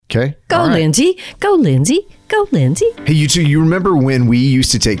Okay. Go, All right. Lindsay. Go, Lindsay. Go, Lindsay. Hey, you two, you remember when we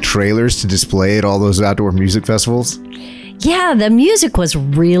used to take trailers to display at all those outdoor music festivals? Yeah, the music was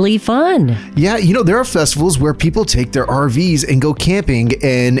really fun. Yeah, there are festivals where people take their RVs and go camping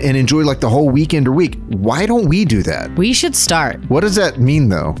and enjoy like the whole weekend or week. Why don't we do that? We should start. What does that mean,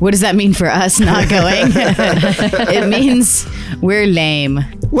 though? What does that mean for us not going? It means we're lame.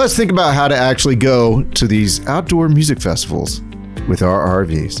 Let's think about how to actually go to these outdoor music festivals with our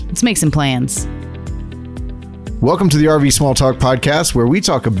RVs. Let's make some plans. Welcome to the RV Small Talk podcast, where we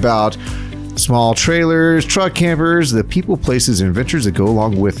talk about small trailers, truck campers, the people, places, and adventures that go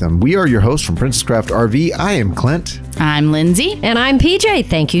along with them. We are your hosts from Princess Craft RV. I am Clint. I'm Lindsay. And I'm PJ.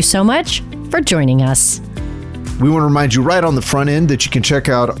 Thank you so much for joining us. We want to remind you right on the front end that you can check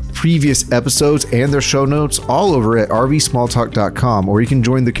out previous episodes and their show notes all over at rvsmalltalk.com, or you can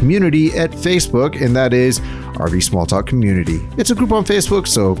join the community at Facebook, and that is RV Small Talk Community. It's a group on Facebook,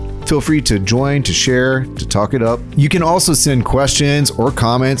 so feel free to join, to share, to talk it up. You can also send questions or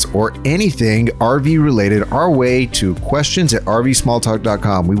comments or anything RV related our way to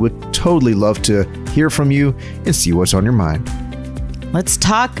questions@rvsmalltalk.com. We would totally love to hear from you and see what's on your mind. Let's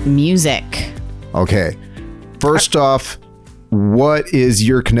talk music. Okay. First off, what is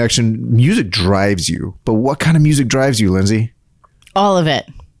your connection? Music drives you, but what kind of music drives you, Lindsay? All of it.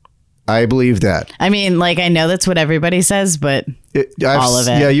 I believe that. I mean, like, I know that's what everybody says, but all of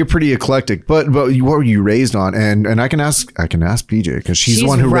it. Yeah, you're pretty eclectic. But what were you raised on? And I can ask PJ because she's the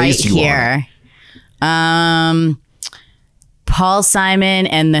one who right raised you here. Paul Simon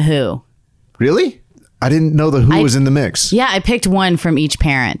and The Who. Really? I didn't know The Who was in the mix. Yeah, I picked one from each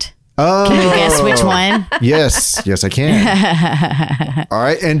parent. Oh. Can you guess which one? Yes, I can. All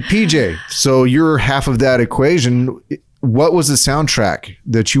right. And PJ, so you're half of that equation. What was the soundtrack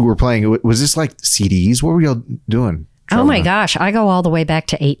that you were playing? Was this like CDs? What were y'all doing? Oh my gosh, I go all the way back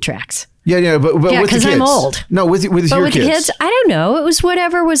to 8 tracks. Yeah, but with the kids. Because I'm old. No, with your But with kids. the kids, I don't know. It was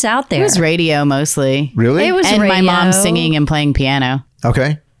whatever was out there. It was radio mostly. Really? It was And radio. my mom singing and playing piano.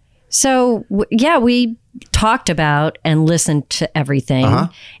 Okay. So, we talked about and listened to everything.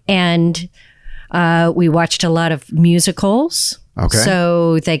 And we watched a lot of musicals. Okay.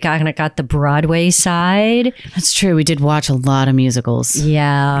 So they kind of got the Broadway side. That's true. We did watch a lot of musicals.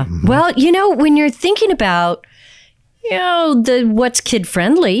 Yeah. Well, when you're thinking about, the what's kid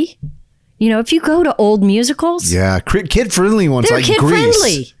friendly, if you go to old musicals. Yeah, kid friendly ones They're like kid Grease.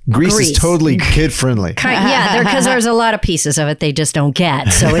 friendly. Grease is Grease. totally kid friendly. Yeah, because there's a lot of pieces of it they just don't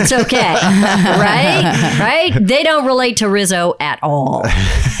get, so it's okay, right? They don't relate to Rizzo at all.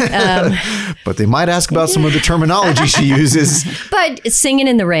 But they might ask about some of the terminology she uses. But Singing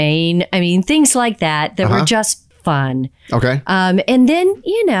in the Rain, I mean, things like that were just fun. Okay. And then,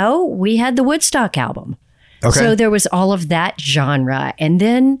 we had the Woodstock album. Okay. So there was all of that genre. And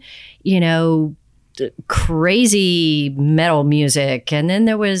then, crazy metal music. And then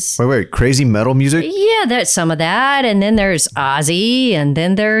there was... Wait, crazy metal music? Yeah, there's some of that. And then there's Ozzy. And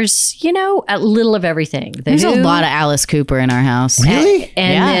then there's, a little of everything. There's a lot of Alice Cooper in our house. Really?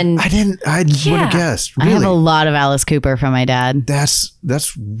 And Yeah. then... I wouldn't have guessed. I Really? have a lot of Alice Cooper from my dad. That's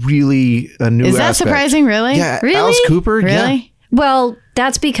really a new Is that aspect. surprising, really? Yeah, Really? Alice Cooper? Really? Yeah. Well,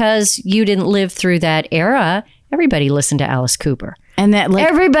 that's because you didn't live through that era. Everybody listened to Alice Cooper. And that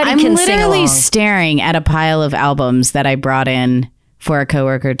Everybody I'm can sing literally along. staring at a pile of albums that I brought in for a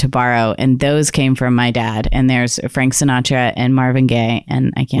coworker to borrow, and those came from my dad. And there's Frank Sinatra and Marvin Gaye,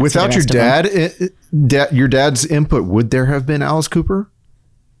 and I can't. Without say your the rest of them. your dad's input, would there have been Alice Cooper?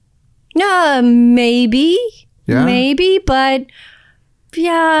 Maybe. Yeah? Maybe, but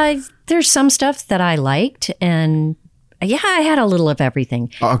yeah, there's some stuff that I liked, and yeah, I had a little of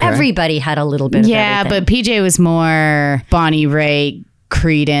everything. Okay. Everybody had a little bit of Yeah, everything. but PJ was more Bonnie Raitt,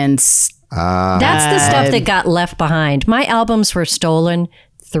 Creedence. That's the stuff that got left behind. My albums were stolen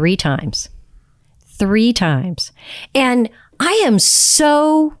 3 times. 3 times. And I am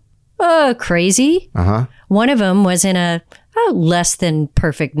so crazy. One of them was in a less than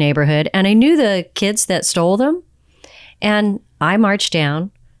perfect neighborhood, and I knew the kids that stole them. And I marched down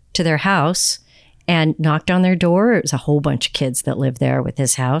to their house and knocked on their door. It was a whole bunch of kids that lived there with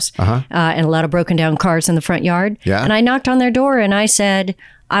his house, and a lot of broken down cars in the front yard. Yeah. And I knocked on their door and I said,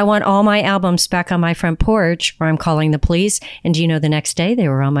 I want all my albums back on my front porch, or I'm calling the police. And do you know, the next day they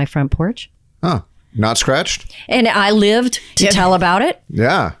were on my front porch. Huh. Not scratched? And I lived to tell about it.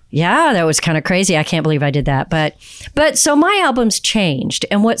 Yeah. Yeah, that was kind of crazy. I can't believe I did that. But so my albums changed,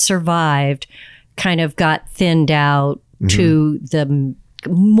 and what survived kind of got thinned out to the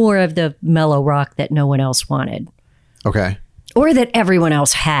more of the mellow rock that no one else wanted. Okay. Or that everyone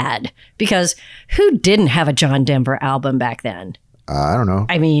else had. Because who didn't have a John Denver album back then? I don't know.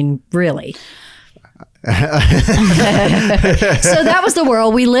 I mean, really. So that was the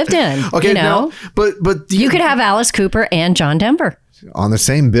world we lived in. Okay, you know? no, but You could have Alice Cooper and John Denver. on the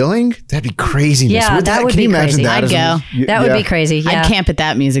same billing. That'd be craziness. Yeah, that would can be you imagine crazy. that? I'd go. That would be crazy. Yeah. I'd camp at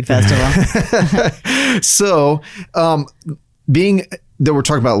that music festival. So, being that we're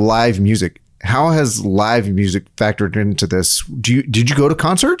talking about live music, how has live music factored into this? Did you go to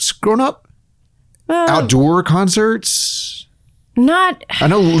concerts growing up? Outdoor concerts? Not. I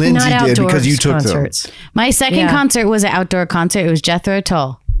know Lindsay not did because you took concerts. them. My second concert was an outdoor concert. It was Jethro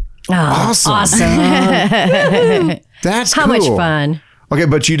Tull. Oh, Awesome. That's How cool. much fun. Okay,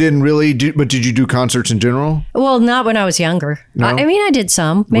 but you didn't really do. But did you do concerts in general? Well, not when I was younger. No? I mean, I did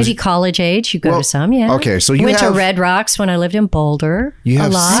some. Maybe college age. You go to some, yeah. okay, so you went have- to Red Rocks when I lived in Boulder. You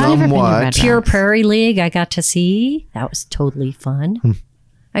have a lot. somewhat. Pure Prairie League. I got to see. That was totally fun.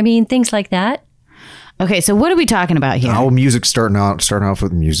 I mean, things like that. Okay, so what are we talking about here? Oh, music starting off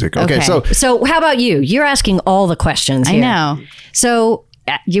with music. Okay, Okay. so how about you? You're asking all the questions I here. know. So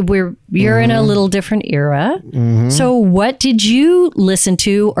you're in a little different era. So what did you listen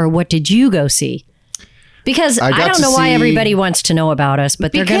to, or what did you go see? Because I got don't to know why see- everybody wants to know about us,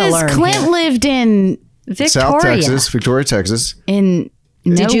 but they're going to Because learn. Clint here. lived in Victoria. South Texas, Victoria, Texas. Did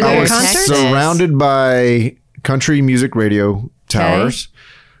Did you go I to was concerts? surrounded by country music radio towers.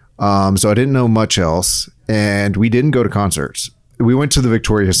 So I didn't know much else. And we didn't go to concerts. We went to the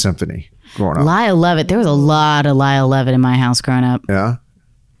Victoria Symphony growing up. Lyle Lovett. There was a lot of Lyle Lovett in my house growing up. Yeah.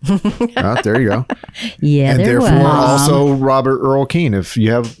 There you go. Yeah, And there therefore was. also Robert Earl Keen. If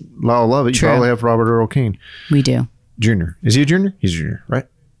you have Lyle Lovett, you True. probably have Robert Earl Keen. We do. Junior. Is he a junior? He's a junior, right?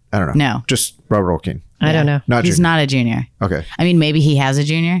 I don't know. No. Just Robert Earl Keen. I don't know. Not He's junior. not a junior. Okay. I mean, maybe he has a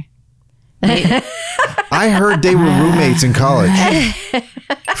junior. I heard they were roommates in college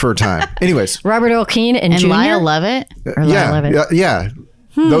for a time. Anyways. Robert Earl Keen and And Junior. Lyle Lovett? Or Lyle Lovett. Yeah.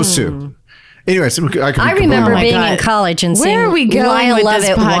 Those two. Anyways, I, could be I completely remember wrong. being God. in college and Where seeing are we going Lyle with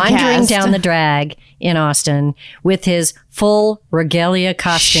this Lovett wandering podcast? down the drag in Austin with his full regalia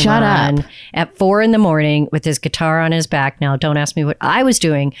costume Shut up. on at 4 a.m. with his guitar on his back. Now, don't ask me what I was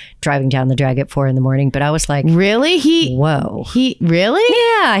doing driving down the drag at 4 a.m, but I was like, Really? whoa. He really?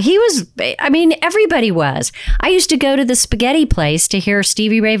 Yeah, he was. I mean, everybody was. I used to go to the spaghetti place to hear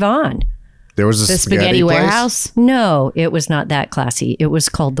Stevie Ray Vaughan. There was a The Spaghetti place. Warehouse? No, it was not that classy. It was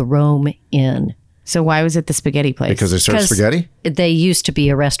called the Rome Inn. So why was it the spaghetti place? Because they serve 'Cause spaghetti? They used to be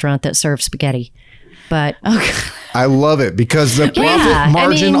a restaurant that served spaghetti. But I love it because the profit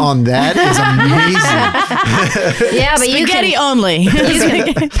margin on that is amazing. yeah, but spaghetti you only.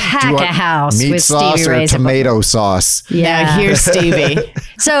 can pack a house Meat with sauce Stevie or Ray's. tomato sauce? Yeah, here's Stevie.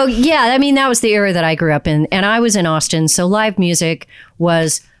 So yeah, I mean that was the era that I grew up in, and I was in Austin, so live music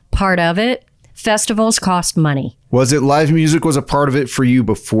was part of it. Festivals cost money. Was it live music was a part of it for you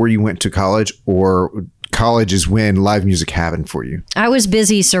before you went to college, or college is when live music happened for you? I was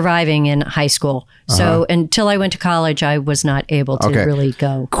busy surviving in high school, so until I went to college, I was not able to really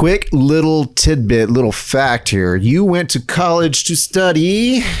go. Quick little tidbit, little fact here. You went to college to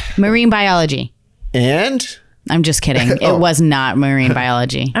study Marine biology. and I'm just kidding. It was not marine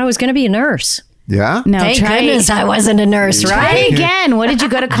biology. I was going to be a nurse. yeah? No, Thank goodness I wasn't a nurse, Try right? it again. What did you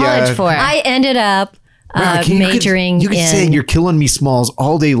go to college Yeah. for? I ended up Wow, you majoring you could in. say you're killing me smalls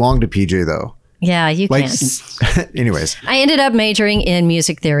all day long to PJ though. Yeah, you Like can. anyways. I ended up majoring in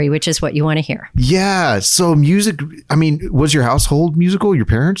music theory, which is what you want to hear. Yeah. So music, I mean, was your household musical? Your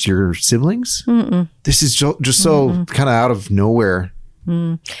parents, your siblings? Mm-mm. This is just so kind of out of nowhere.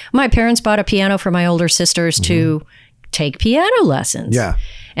 My parents bought a piano for my older sisters to take piano lessons. Yeah.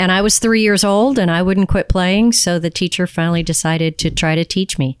 And I was 3 years old and I wouldn't quit playing. So the teacher finally decided to try to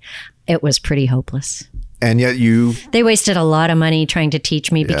teach me. It was pretty hopeless. And yet you, They wasted a lot of money trying to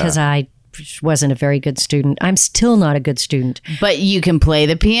teach me because I wasn't a very good student. I'm still not a good student. But you can play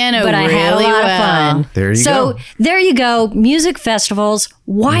the piano But I really had a lot well. of fun. There you so go. there you go. Music festivals.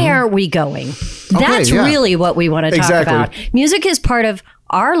 Why aren't we going? That's yeah. really what we want to talk Exactly. about. Music is part of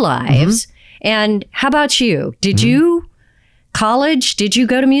our lives. And how about you? Did you college? Did you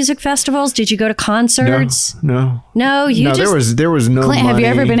go to music festivals? Did you go to concerts? no. No, you No, just there was no Clint, money. have you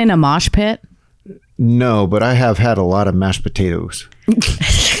ever been in a mosh pit? No, but I have had a lot of mashed potatoes.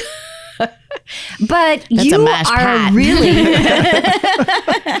 But That's you a mashed are pat. really.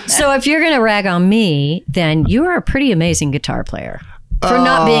 So if you're going to rag on me, then you are a pretty amazing guitar player for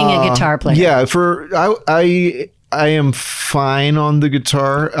not being a guitar player. Yeah, I am fine on the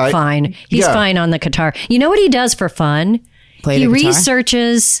guitar. Fine. He's Yeah. fine on the guitar. You know what he does for fun? Play He the guitar?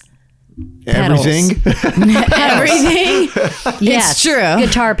 researches Pedals. everything. Everything. Yes, It's true.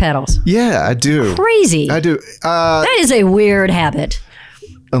 Guitar pedals. Yeah, I do. Crazy. I do. That is a weird habit.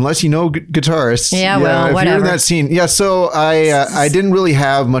 Unless you know guitarists. Yeah, well, if whatever. you're in that scene. Yeah, so I didn't really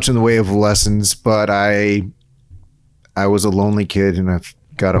have much in the way of lessons, but I was a lonely kid and I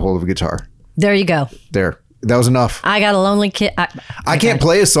got a hold of a guitar. There you go. There. That was enough. I got a lonely kid. I can't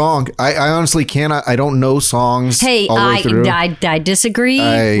play a song. I honestly cannot. I don't know songs. Hey, all the way through. I disagree.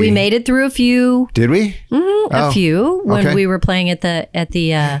 We made it through a few. Did we? A few when okay. we were playing at the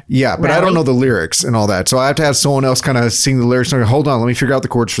Yeah, but I rally. don't know the lyrics and all that. So I have to have someone else kind of sing the lyrics. And go, hold on, let me figure out the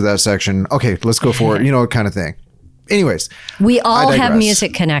chords for that section. Okay, let's go for it. You know, kind of thing. Anyways. We all I have digress.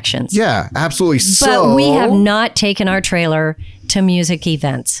 music connections. Yeah, absolutely. But we have not taken our trailer to music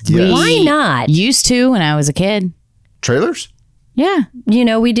events. Yes. Why not? Used to when I was a kid. Trailers? Yeah. You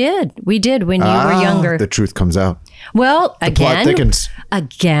know, we did. We did when you were younger. The truth comes out. Well, Plot thickens.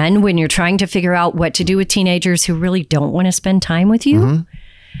 again, when you're trying to figure out what to do with teenagers who really don't want to spend time with you,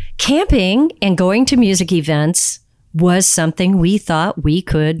 camping and going to music events was something we thought we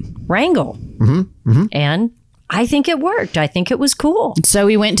could wrangle. And I think it worked. I think it was cool. So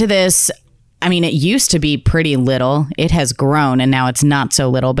we went to this. I mean, it used to be pretty little. It has grown and now it's not so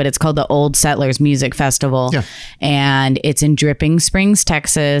little, but it's called the Old Settlers Music Festival. Yeah. And it's in Dripping Springs,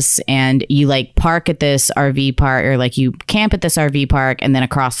 Texas. And you like park at this RV park or like you camp at this RV park. And then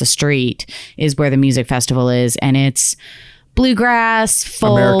across the street is where the music festival is. And it's bluegrass,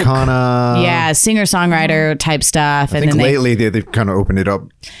 folk, Americana. yeah, singer-songwriter type stuff. I And think then lately they've kind of opened it up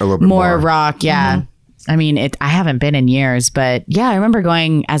a little bit more. more rock, yeah. I mean, I haven't been in years, but yeah, I remember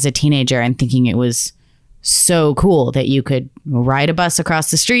going as a teenager and thinking it was so cool that you could ride a bus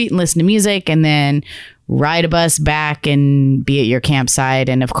across the street and listen to music and then ride a bus back and be at your campsite.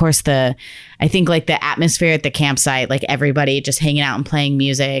 And of course, I think like the atmosphere at the campsite, like everybody just hanging out and playing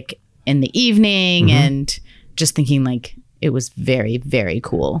music in the evening and just thinking like it was very, very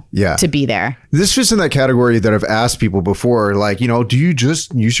cool to be there. This fits in that category that I've asked people before, like, you know, do you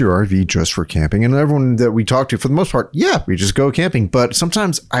just use your RV just for camping? And everyone that we talk to, for the most part, yeah, we just go camping. But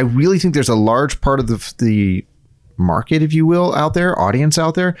sometimes I really think there's a large part of the market, if you will, out there, audience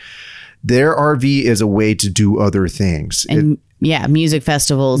out there. Their RV is a way to do other things. And yeah, music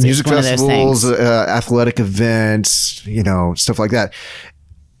festivals is one of those things. Athletic events, you know, stuff like that.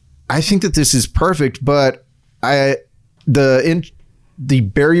 I think that this is perfect, but the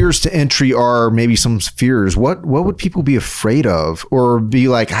barriers to entry are maybe some fears. What would people be afraid of, or be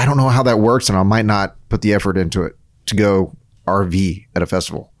like, I don't know how that works, and I might not put the effort into it to go RV at a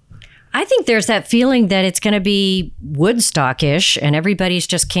festival? I think there's that feeling that it's going to be Woodstock-ish and everybody's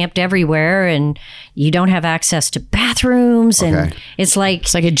just camped everywhere and you don't have access to bathrooms. And it's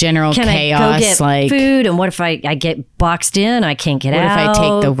like a general can chaos. I go get like, food? And what if I get boxed in? I can't get what out. if I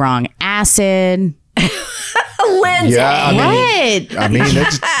take the wrong acid? Lindsay. I mean,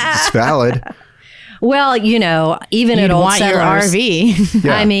 it's valid. Well, you know, even You'd at Old want your Settlers, RV.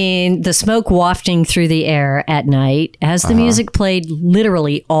 Yeah. I mean, the smoke wafting through the air at night as the music played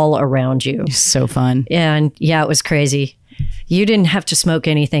literally all around you. So fun. And yeah, it was crazy. You didn't have to smoke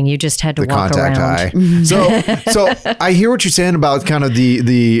anything. You just had to walk Contact around. high. So I hear what you're saying about kind of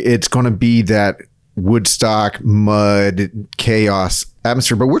the it's going to be that Woodstock mud chaos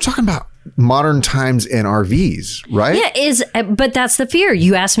atmosphere, but we're talking about modern times and RVs, right? Yeah, but that's the fear.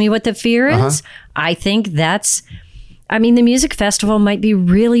 You asked me what the fear is. I think I mean, the music festival might be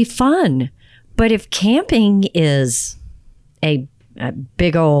really fun, but if camping is a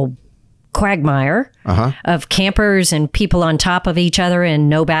big old quagmire of campers and people on top of each other and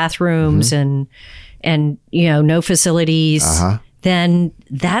no bathrooms and you know, no facilities, then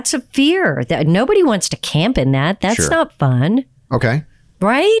that's a fear. That nobody wants to camp in that. That's not fun. Okay.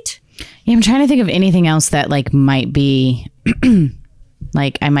 Right? Yeah, I'm trying to think of anything else that like might be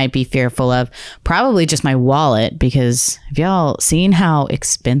like I might be fearful of. Probably just my wallet, because have y'all seen how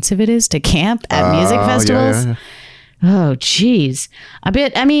expensive it is to camp at music festivals? Yeah. Oh, geez.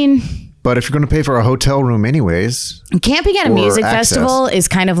 I mean, But if you're going to pay for a hotel room anyways, camping at a Or music access. festival is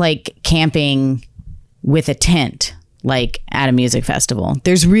kind of like camping with a tent, like at a music festival.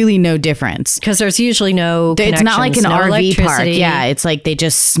 There's really no difference. Because there's usually no It's not like an connections, no RV park. electricity. Yeah, it's like they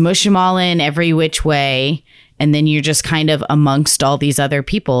just smush them all in every which way. And then you're just kind of amongst all these other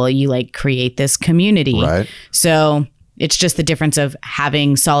people. You like create this community. Right. So it's just the difference of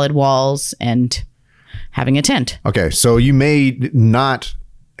having solid walls and having a tent. okay, so you may not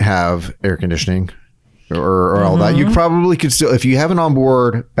have air conditioning or all that. You probably could still, if you have an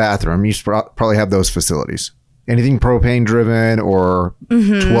onboard bathroom, you probably have those facilities. Anything propane driven or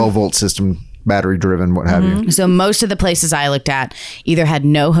 12 volt system battery driven, what have you. So most of the places I looked at either had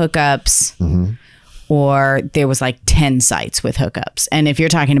no hookups or there was like 10 sites with hookups. And if you're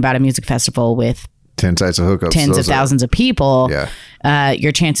talking about a music festival with 10 sites of hookups, tens of thousands of people,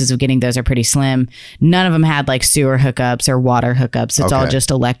 your chances of getting those are pretty slim. None of them had like sewer hookups or water hookups. It's all just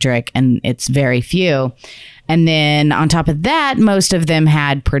electric, and it's very few. And then on top of that, most of them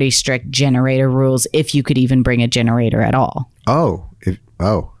had pretty strict generator rules, if you could even bring a generator at all. So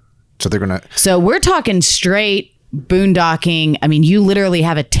they're gonna. So we're talking straight boondocking. I mean, you literally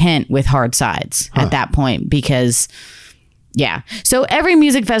have a tent with hard sides at that point because. Yeah. So every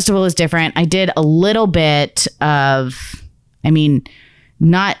music festival is different. I did a little bit of,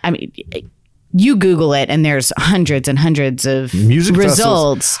 you Google it and there's hundreds and hundreds of music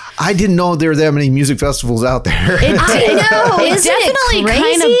results. I didn't know there were that many music festivals out there. I know. It definitely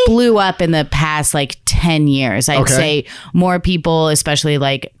kind of blew up in the past like 10 years. I'd say more people, especially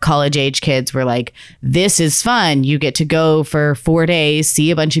like college age kids, were like, this is fun. You get to go for 4 days,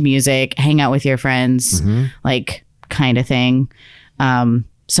 see a bunch of music, hang out with your friends, like kind of thing.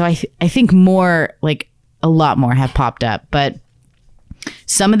 So I think more, like a lot more have popped up, but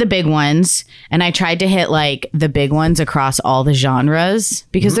some of the big ones, and I tried to hit like the big ones across all the genres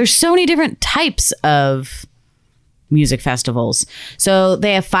because there's so many different types of music festivals. So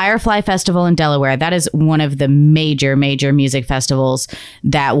they have Firefly Festival in Delaware. That is one of the major music festivals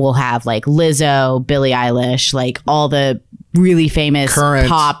that will have like Lizzo, Billie Eilish, like all the really famous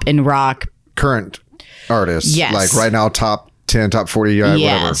pop and rock current artists. Yes. Like right now, top 10, top 40,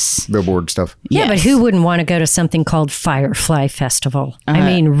 whatever, Billboard stuff. Yeah, but who wouldn't want to go to something called Firefly Festival? I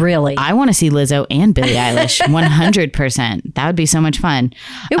mean, really. I want to see Lizzo and Billie Eilish 100%. That would be so much fun.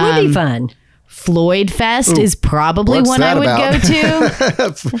 It would be fun. Floyd Fest is probably one I would go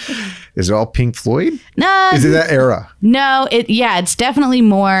to. Is it all Pink Floyd? No. Is it that era? No, it's definitely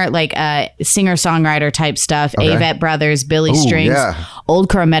more like singer-songwriter type stuff. Avett Brothers, Billy Strings. Yeah. Old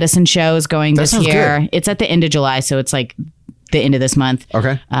Crow Medicine Show is going this year. Good. It's at the end of July, so it's like the end of this month.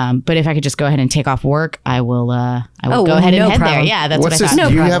 Okay. But if I could just go ahead and take off work, I will go ahead and head there. Yeah, that's what I thought.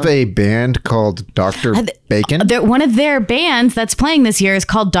 Do you have a band called Dr. Bacon? One of their bands that's playing this year is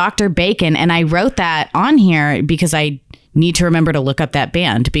called Dr. Bacon, and I wrote that on here because I need to remember to look up that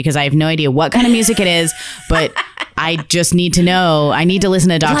band because I have no idea what kind of music it is, but I just need to know. I need to listen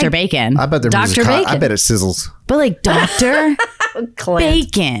to Dr. Bacon. I bet their music. I bet it sizzles. But like Dr.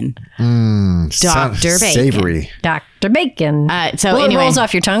 Bacon. Dr. Bacon. Savory. Dr. Bacon. So it rolls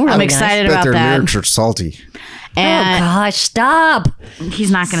off your tongue really I'm excited nice. about their that. lyrics are salty. And oh gosh, stop.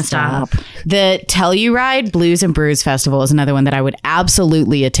 He's not going to stop. The Telluride Blues and Brews Festival is another one that I would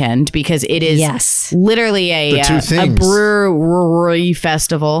absolutely attend because it is literally a brewery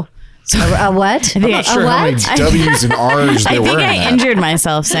festival. So, a what? I'm not sure how many W's and R's there were. I think I injured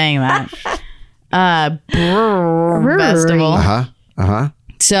myself saying that. Brewery festival.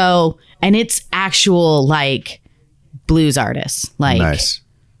 So, and it's actual like blues artists,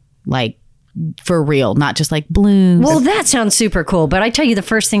 like for real, not just like blues. Well, that sounds super cool. But I tell you, the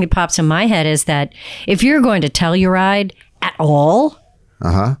first thing that pops in my head is that if you're going to Telluride at all,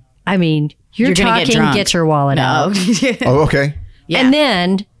 I mean, you're talking get your wallet out. Oh, okay. Yeah. And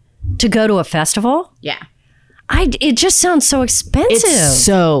then to go to a festival? Yeah. It just sounds so expensive. It's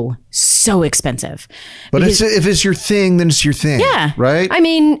so expensive. But if it's your thing, then it's your thing. Yeah. Right? I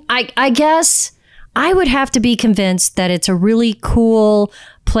mean, I guess I would have to be convinced that it's a really cool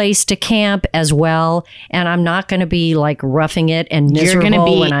place to camp as well, and I'm not going to be like roughing it and miserable. You're going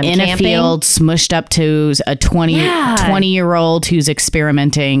to be when I'm in camping. a field smushed up to a 20-year-old who's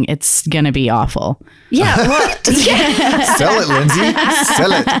experimenting. It's going to be awful. Yeah. Well, Sell it, Lindsay.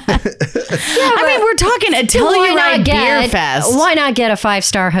 Sell it. I mean, we're talking a Telluride beer fest. Why not get a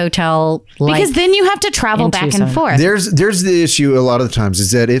 5-star hotel? Because then you have to travel back and forth. There's the issue a lot of the times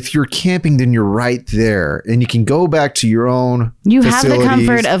is that if you're camping, then you're right there, and you can go back to your own. You have the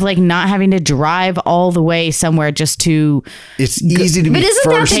comfort of like not having to drive all the way somewhere just to. It's easy to be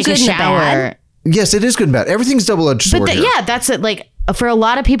first. Take a shower. Yes, it is good and bad. Everything's double-edged sword. But that's it. Like for a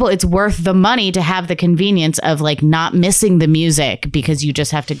lot of people, it's worth the money to have the convenience of like not missing the music because you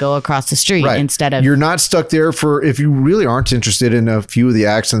just have to go across the street instead of. You're not stuck there for if you really aren't interested in a few of the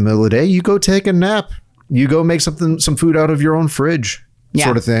acts in the middle of the day. You go take a nap. You go make some food out of your own fridge.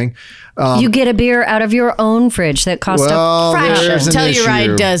 Sort of thing. You get a beer out of your own fridge that costs a fraction.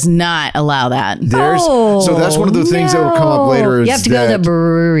 Telluride does not allow that. So that's one of the things that will come up later. Is you have to go to the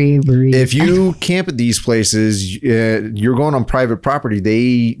brewery. If you camp at these places, you're going on private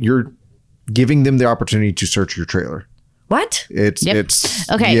property. You're giving them the opportunity to search your trailer. What? It's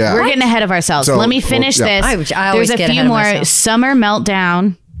okay. Yeah. We're getting ahead of ourselves. So, let me finish this. I There's a few more. Summer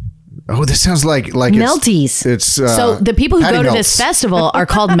Meltdown Oh, this sounds like Melties. It's So the people who Patty go to melts. this festival are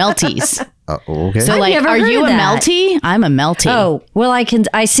called Melties. Okay. So I've like, never are heard you of a that. Melty? I'm a Melty. Oh, well,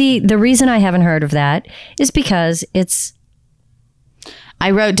 I see the reason I haven't heard of that is because it's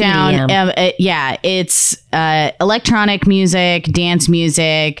I wrote down, EDM. it's electronic music, dance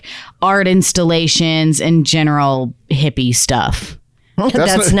music, art installations, and general hippie stuff.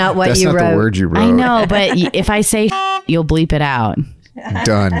 that's not what you That's not wrote. the word you wrote. I know, but if I say you'll bleep it out.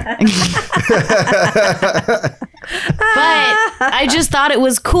 Done. But I just thought it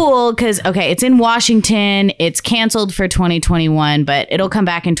was cool because, okay, it's in Washington. It's canceled for 2021, but it'll come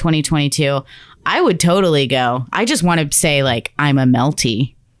back in 2022. I would totally go. I just want to say, like, I'm a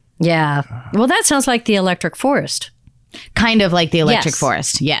Melty. Yeah. Well, that sounds like the Electric Forest. Kind of like the Electric Yes.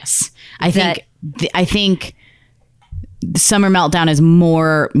 Forest. Yes. I think Summer Meltdown is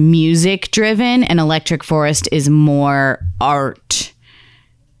more music driven and Electric Forest is more art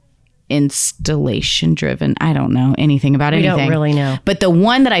installation driven. I don't know anything about We anything. don't really know. But the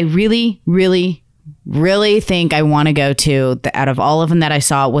one that I really, really, really think I want to go to, out of all of them that I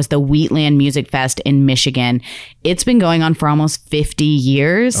saw, was the Wheatland Music Fest in Michigan. It's been going on for almost 50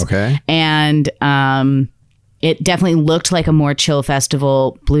 years. Okay. And it definitely looked like a more chill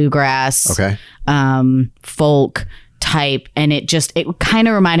festival, bluegrass, Okay. folk type, and it kind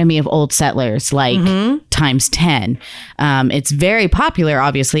of reminded me of Old Settlers, like times 10. It's very popular,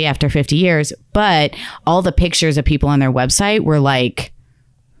 obviously, after 50 years, but all the pictures of people on their website were like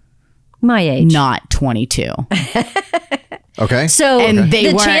My age. not 22. Okay. So And they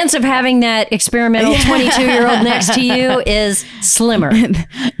the weren't- chance of having that experimental 22-year-old next to you is slimmer.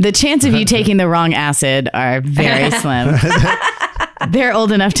 The chance of you taking the wrong acid are very slim. They're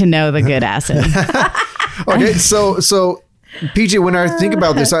old enough to know the good acid. Okay, so PJ, when I think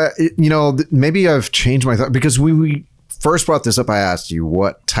about this, maybe I've changed my thought because we first brought this up. I asked you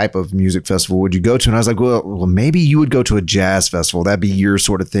what type of music festival would you go to, and I was like, well, maybe you would go to a jazz festival. That'd be your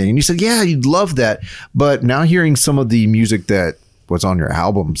sort of thing. And you said, yeah, you'd love that. But now hearing some of the music that was on your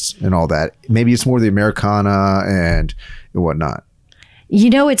albums and all that, maybe it's more the Americana and whatnot.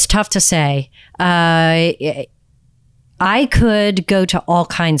 It's tough to say. I could go to all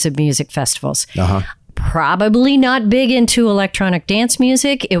kinds of music festivals. Probably not big into electronic dance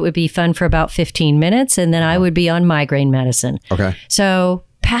music. It would be fun for about 15 minutes, and then I would be on migraine medicine. Okay. So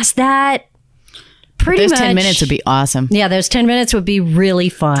past that, pretty Those much 10 minutes would be awesome. Yeah, those 10 minutes would be really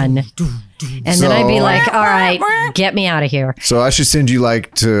fun. And then I'd be So- like, all right, get me out of here. So I should send you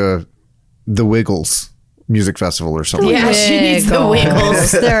to the Wiggles Music Festival or something. Yeah, she needs the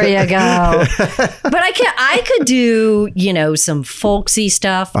wiggles. There you go. But I could do, some folksy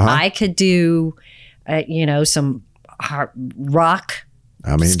stuff. I could do, some hard rock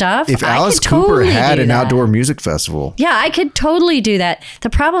I mean, stuff. if I Alice could Cooper totally had do an that. outdoor music festival. Yeah, I could totally do that. The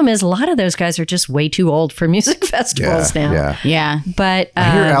problem is a lot of those guys are just way too old for music festivals now. Yeah. Yeah. But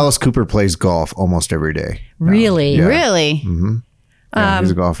I hear Alice Cooper plays golf almost every day. really, Yeah. Really? Yeah,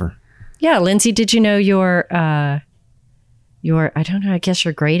 he's a golfer. yeah, Lindsay, did you know your I don't know, I guess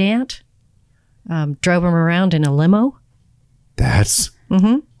your great aunt drove him around in a limo? That's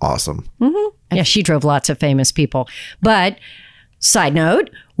awesome. Yeah, she drove lots of famous people. But side note,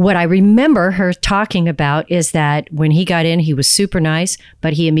 what I remember her talking about is that when he got in, he was super nice,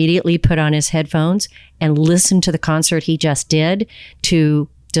 but he immediately put on his headphones and listened to the concert he just did to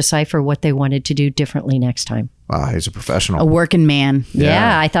decipher what they wanted to do differently next time. Wow, he's a A professional. working man.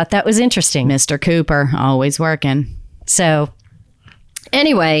 Yeah, I thought that was interesting. Mr. Cooper, always working. So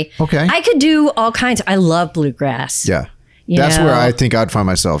anyway, Okay. I could do all kinds. I love bluegrass. Yeah. You That's know? where I think I'd find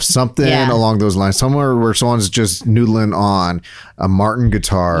myself. Something Yeah. along those lines. Somewhere where someone's just noodling on a Martin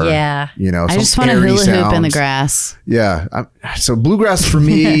guitar. Yeah. I just want a hula hoop in the grass. Yeah. So bluegrass for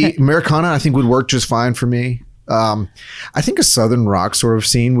me, Americana, I think would work just fine for me. I think a Southern rock sort of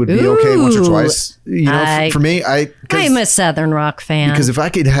scene would be okay once or Ooh. twice. For me, I'm a Southern rock fan. because if I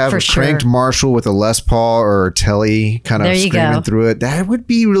could have For a cranked sure. Marshall with a Les Paul or a Telly kind of There you screaming go. through it, that would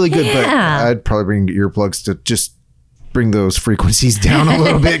be really good. But Yeah. I'd probably bring earplugs to just bring those frequencies down a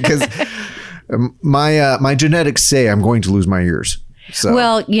little bit because my genetics say I'm going to lose my ears. So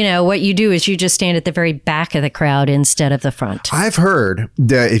Well, what you do is you just stand at the very back of the crowd instead of the front. I've heard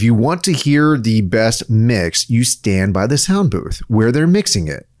that if you want to hear the best mix, you stand by the sound booth where they're mixing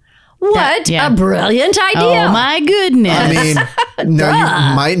it. What yeah. a brilliant idea. Oh my goodness. I mean, now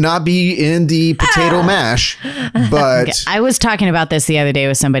you might not be in the potato mash, but I was talking about this the other day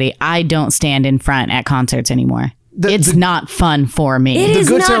with somebody. I don't stand in front at concerts anymore. It's not fun for me. It the is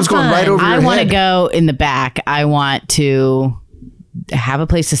good not sound's going fun. right over I your want to head. go in the back. I want to have a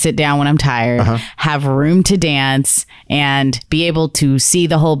place to sit down when I'm tired, have room to dance, and be able to see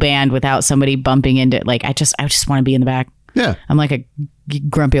the whole band without somebody bumping into it. Like I just want to be in the back. Yeah. I'm like a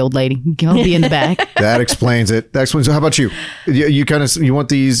grumpy old lady. I'll be in the back. That explains it. That explains. So how about you? You want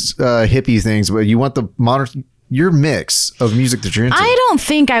these hippie things, but you want the modern, your mix of music that you're into. I don't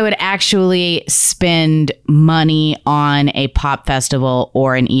think I would actually spend money on a pop festival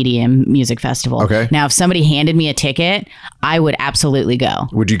or an EDM music festival. Okay. Now, if somebody handed me a ticket, I would absolutely go.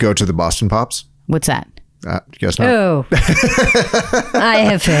 Would you go to the Boston Pops? What's that? Guess not. Oh, I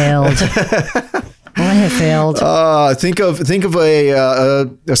have failed. I have failed. Think of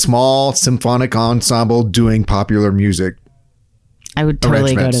a small symphonic ensemble doing popular music. I would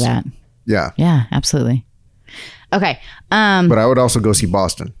totally go to that. Yeah. Yeah, absolutely. Okay. But I would also go see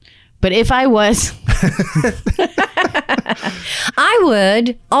Boston. But if I was, I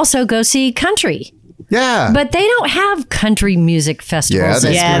would also go see country. Yeah. But they don't have country music festivals.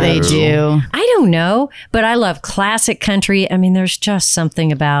 Yeah, they do. I don't know, but I love classic country. I mean, there's just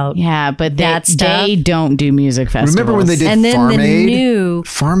something about Yeah, but that stuff. they don't do music festivals. Remember when they did And then Farm the Aid? new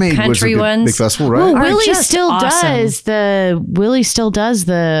Farm Aid was a country good, ones. big festival, right? Well, are Willie just still awesome. does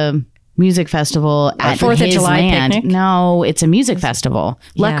the music festival at 4th of his July land. picnic? No, it's a music festival.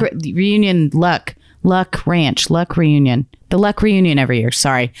 Yeah. Luck Reunion. The Luck Reunion every year.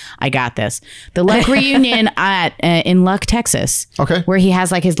 Sorry, I got this. The Luck Reunion in Luck, Texas. Okay. Where he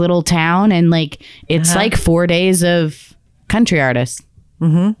has like his little town and like it's like 4 days of country artists.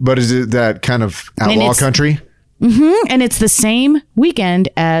 But is it that kind of outlaw it's- country? And it's the same weekend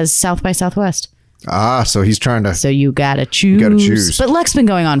as South by Southwest. So he's trying to. So you gotta choose. gotta choose. But Luck's been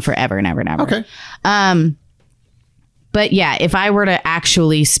going on forever and ever and ever. Okay. But yeah, if I were to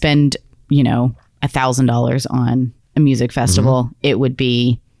actually spend, $1,000 on a music festival, it would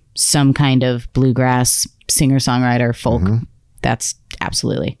be some kind of bluegrass singer-songwriter folk. That's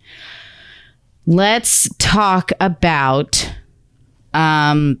absolutely. Let's talk about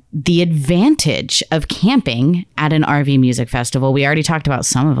the advantage of camping at an RV music festival. We already talked about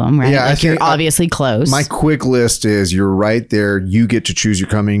some of them, right? Yeah, I like you're think obviously close. My quick list is you're right there. You get to choose your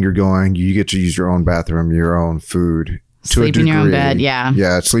coming, you're going. You get to use your own bathroom, your own food. Sleep in your own bed, yeah.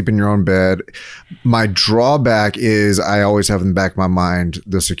 Yeah, sleep in your own bed. My drawback is I always have in the back of my mind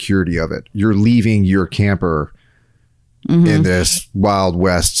the security of it. You're leaving your camper in this Wild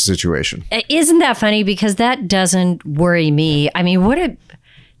West situation. Isn't that funny? Because that doesn't worry me. I mean, what if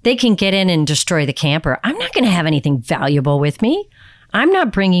they can get in and destroy the camper? I'm not going to have anything valuable with me. I'm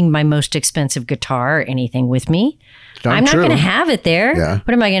not bringing my most expensive guitar or anything with me. I'm not going to have it there. Yeah.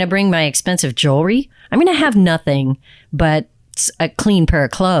 What am I going to bring? My expensive jewelry? I'm going to have nothing but a clean pair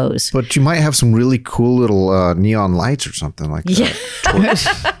of clothes. But you might have some really cool little neon lights or something like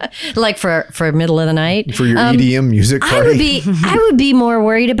that. Like for middle of the night. For your EDM music party. I would be more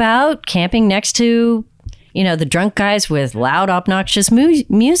worried about camping next to, the drunk guys with loud, obnoxious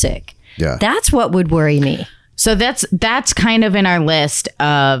music. Yeah. That's what would worry me. So that's kind of in our list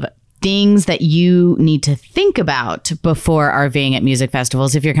of things that you need to think about before RVing at music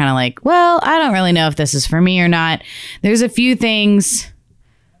festivals. If you're kind of like, well, I don't really know if this is for me or not. There's a few things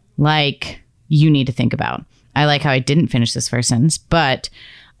like you need to think about. I like how I didn't finish this first sentence, but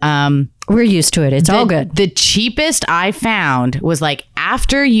we're used to it. It's all good. The cheapest I found was like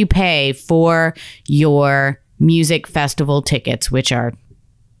after you pay for your music festival tickets, which are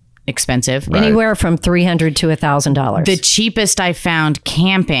expensive. Right. Anywhere from $300 to $1,000. The cheapest I found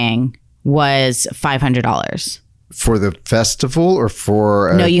camping was $500. For the festival or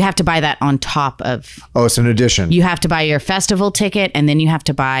for... No, you have to buy that on top of... Oh, it's an addition. You have to buy your festival ticket and then you have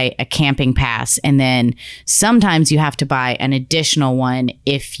to buy a camping pass. And then sometimes you have to buy an additional one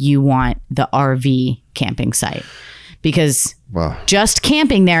if you want the RV camping site. Because just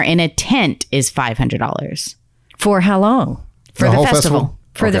camping there in a tent is $500. For how long? For the festival.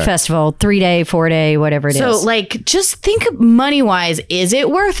 For the festival, 3-day, 4-day, whatever it is. So, like, just think money-wise, is it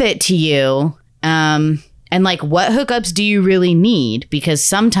worth it to you? And, like, what hookups do you really need? Because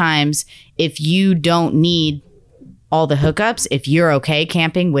sometimes if you don't need all the hookups, if you're okay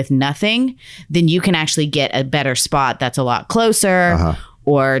camping with nothing, then you can actually get a better spot that's a lot closer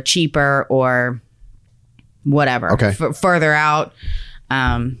or cheaper or whatever. Okay. Further out.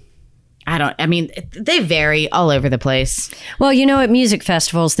 They vary all over the place. Well, at music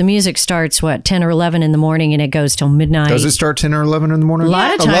festivals, the music starts, 10 or 11 in the morning and it goes till midnight. Does it start 10 or 11 in the morning? A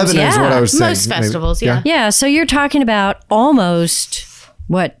lot of times, 11 is what I was saying. Most festivals, yeah. Yeah, so you're talking about almost,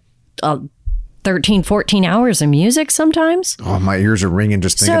 13, 14 hours of music sometimes? Oh, my ears are ringing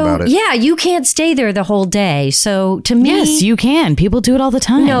just thinking about it. Yeah, you can't stay there the whole day. So to me... Yes, you can. People do it all the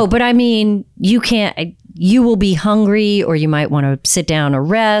time. No, but I mean, you can't... you will be hungry, or you might want to sit down or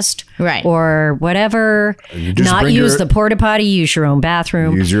rest, Right. or whatever. You just Not bring use your- the porta potty, use your own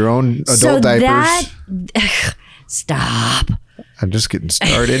bathroom. Use your own adult diapers. Stop. I'm just getting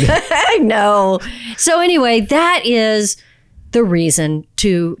started. I know. So anyway, that is the reason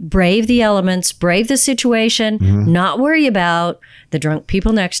to brave the elements, brave the situation, not worry about the drunk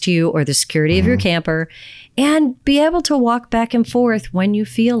people next to you or the security of your camper, and be able to walk back and forth when you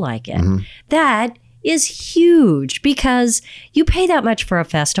feel like it. That is huge because you pay that much for a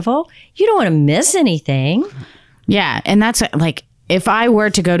festival. You don't want to miss anything. Yeah. And that's like, if I were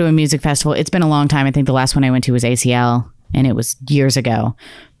to go to a music festival, it's been a long time. I think the last one I went to was ACL, and it was years ago.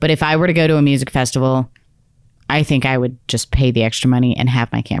 But if I were to go to a music festival, I think I would just pay the extra money and have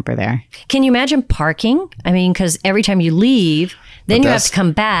my camper there. Can you imagine parking? I mean, because every time you leave, then you have that's- to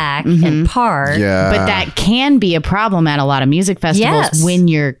come back and park. Yeah. But that can be a problem at a lot of music festivals Yes. when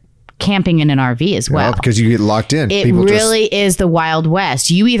you're camping in an RV as well. Well, because you get locked in. It People really is the Wild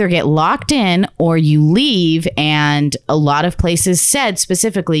West. You either get locked in or you leave. And a lot of places said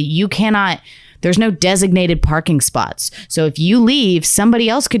specifically, you cannot, there's no designated parking spots. So if you leave, somebody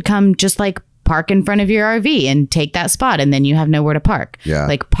else could come just like park in front of your RV and take that spot, and then you have nowhere to park. Yeah.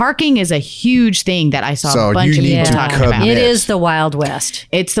 Like parking is a huge thing that I saw So a bunch you of need people to talking commit. about. It is the Wild West.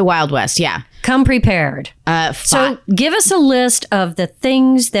 It's the Wild West. Yeah. Come prepared. So give us a list of the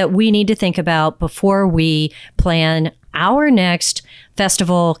things that we need to think about before we plan our next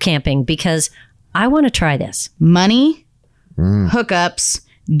festival camping, because I want to try this. money, hookups,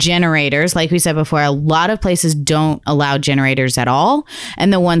 generators. Like we said before, a lot of places don't allow generators at all.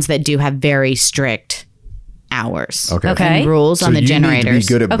 And the ones that do have very strict hours Okay. and rules So on the you generators. need to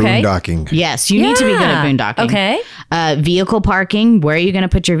be good at Okay. boondocking. Yes, you need to be good at Yeah. boondocking. Okay. Vehicle parking. Where are you going to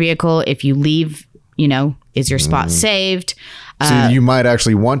put your vehicle? If you leave, is your spot saved? So you might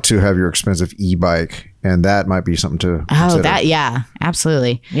actually want to have your expensive e-bike, and that might be something to consider. Yeah,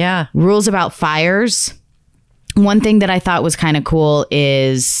 absolutely. Yeah. Rules about fires. One thing that I thought was kind of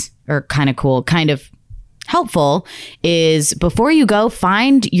helpful is before you go,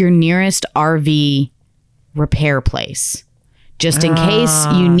 find your nearest RV repair place, just in case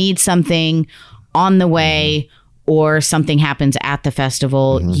you need something on the way or something happens at the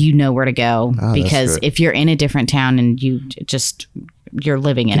festival, you know where to go. Because good. if you're in a different town and you're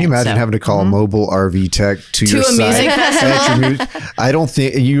living in Can you it. imagine so. having to call a mobile RV tech to your a site? music At your I don't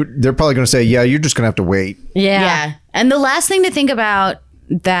think they're probably going to say, yeah, you're just going to have to wait. Yeah. And the last thing to think about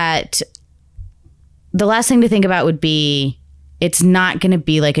would be it's not going to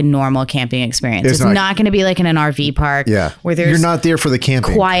be like a normal camping experience. It's not going to be like in an RV park Yeah. where there's You're not there for the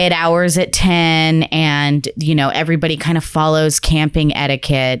camping. quiet hours at 10 and, everybody kind of follows camping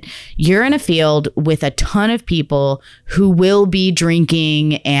etiquette. You're in a field with a ton of people who will be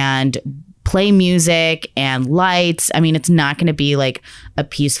drinking and play music and lights. I mean, it's not going to be like a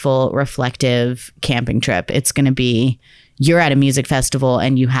peaceful, reflective camping trip. It's going to be you're at a music festival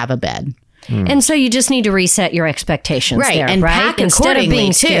and you have a bed. And so you just need to reset your expectations there, and right? pack Instead of accordingly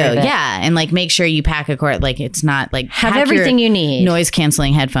being too. scared of it. Yeah, and like make sure you pack accordingly. Like it's not like Have pack everything your you need. noise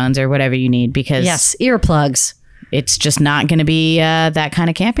canceling headphones or whatever you need because Yes, earplugs. it's just not going to be that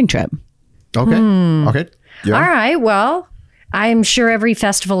kind of camping trip. Okay. Okay. Yeah. All right. Well, I'm sure every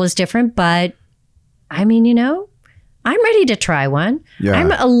festival is different, but I mean, I'm ready to try one. Yeah.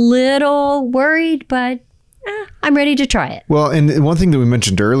 I'm a little worried, but I'm ready to try it. Well, and one thing that we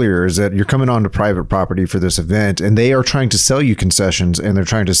mentioned earlier is that you're coming onto private property for this event, and they are trying to sell you concessions and they're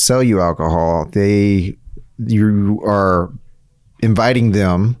trying to sell you alcohol. You are inviting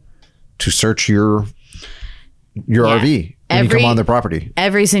them to search your RV when you come on their property.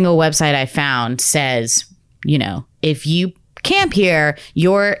 Every single website I found says, if you camp here,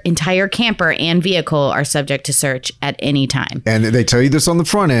 your entire camper and vehicle are subject to search at any time. And they tell you this on the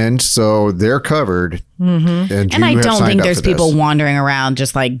front end, so they're covered. Mm-hmm. And I don't think there's people wandering around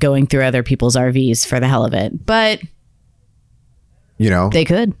just like going through other people's RVs for the hell of it. But they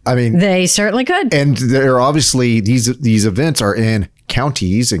could. I mean, They certainly could. and there are obviously these events are in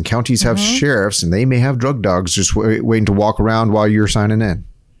counties, and counties have sheriffs, and they may have drug dogs just waiting to walk around while you're signing in.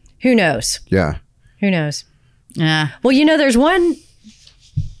 Who knows? Yeah. Who knows? Yeah. Well, there's one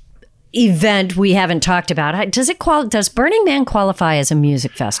event we haven't talked about. Does Burning Man qualify as a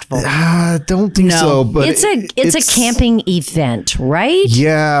music festival? I don't think so, but it's a camping event, right?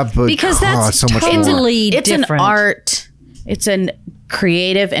 Yeah, but Because that's so much more. totally It's different. an art. It's a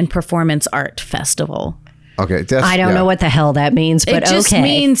creative and performance art festival. Okay, I don't know what the hell that means, but It just okay.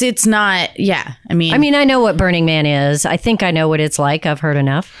 means it's not. Yeah. I mean, I know what Burning Man is. I think I know what it's like. I've heard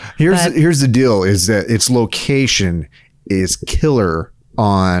enough. Here's the deal: is that its location is killer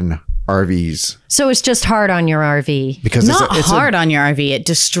on RVs. So it's just hard on your RV. Because Not hard on your RV. It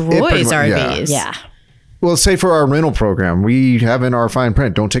destroys RVs. Yeah. Well, say for our rental program, we have in our fine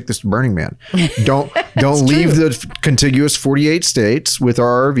print, don't take this to Burning Man. Don't leave the contiguous 48 states with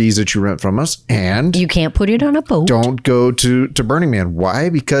our RVs that you rent from us. And You can't put it on a boat. don't go to Burning Man. Why?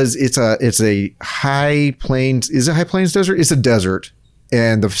 Because it's a high plains. Is it high plains desert? It's a desert.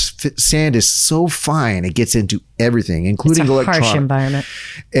 And the sand is so fine, it gets into everything, including It's a electronics. harsh environment.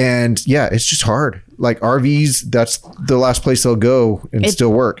 And yeah, it's just hard. Like RVs, that's the last place they'll go and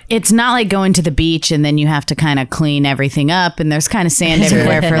still work. It's not like going to the beach and then you have to kind of clean everything up and there's kind of sand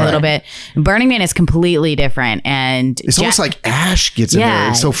everywhere for a little bit. Burning Man is completely different. And It's almost like ash gets in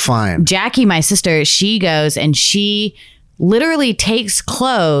there. It's so fine. Jackie, my sister, she goes and she literally takes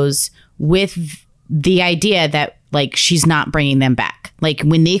clothes with the idea that like she's not bringing them back. Like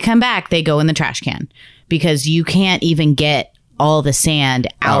when they come back, they go in the trash can because you can't even get all the sand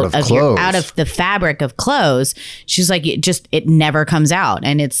out of the fabric of clothes. She's like, it never comes out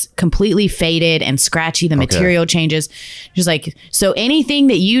and it's completely faded and scratchy. The material changes. She's like, so anything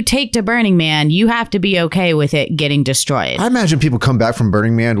that you take to Burning Man, you have to be okay with it getting destroyed. I imagine people come back from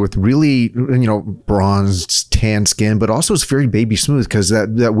Burning Man with really, bronzed, tan skin, but also it's very baby smooth because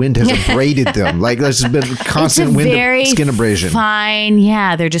that wind has abraded them. Like there's been constant skin abrasion. Fine.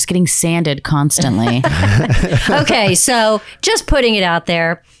 Yeah. They're just getting sanded constantly. Okay. So just putting it out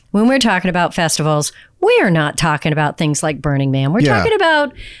there, when we're talking about festivals, we are not talking about things like Burning Man. We're talking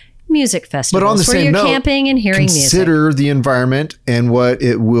about music festivals but on the where same you're note, camping and hearing music. Consider the environment and what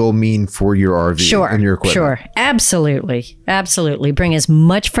it will mean for your RV and your equipment. Sure. Absolutely. Absolutely. Bring as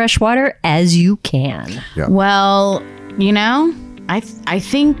much fresh water as you can. Yeah. Well, I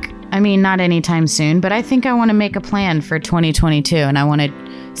think, not anytime soon, but I think I want to make a plan for 2022 and I want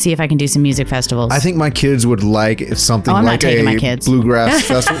to see if I can do some music festivals. I think my kids would like something I'm like not taking a my kids. bluegrass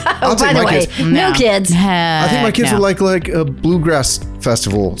festival. I'll take By the my way, kids. no kids. I think my kids no. would like a bluegrass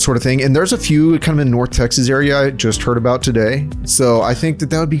festival sort of thing. And there's a few kind of in North Texas area I just heard about today. So I think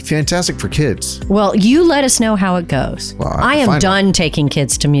that would be fantastic for kids. Well, you let us know how it goes. Well, I am find done taking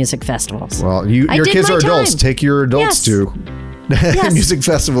kids to music festivals. Well, I your did kids my are adults. time. Take your adults to music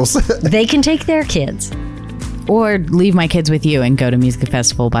festivals. They can take their kids. Or leave my kids with you and go to music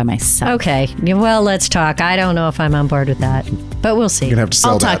festival by myself. Okay. Well, let's talk. I don't know if I'm on board with that, but we'll see. You're going to have to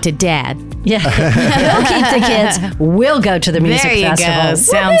sell I'll that. talk to Dad. Yeah. You'll keep the kids. We'll go to the music There you festival. go.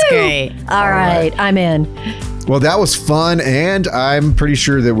 Sounds Woohoo! great. All right. I'm in. Well, that was fun, and I'm pretty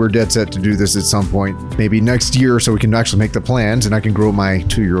sure that we're dead set to do this at some point, maybe next year, so we can actually make the plans, and I can grow my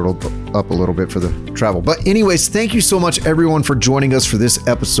 2-year-old up a little bit for the travel. But anyways, thank you so much, everyone, for joining us for this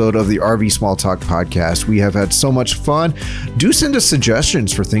episode of the RV Small Talk podcast. We have had so much fun. Do send us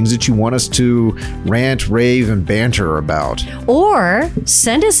suggestions for things that you want us to rant, rave, and banter about. Or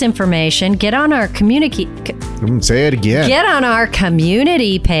send us information. Get on our community. Say it again. Get on our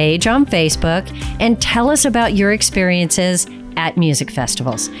community page on Facebook and tell us about your experiences at music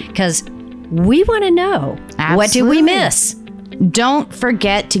festivals, because we want to know, what did we Absolutely. miss? Don't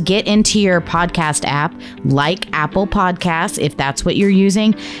forget to get into your podcast app like Apple Podcasts if that's what you're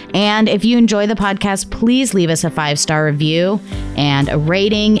using. And if you enjoy the podcast, please leave us a 5-star review and a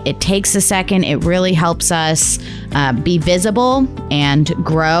rating. It takes a second. It really helps us be visible and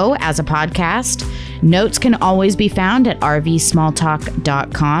grow as a podcast. Notes can always be found at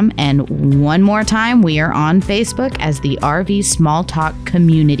rvsmalltalk.com. And one more time, we are on Facebook as the RV Small Talk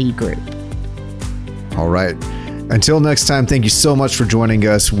Community Group. All right. Until next time, thank you so much for joining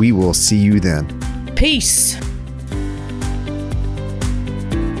us. We will see you then. Peace.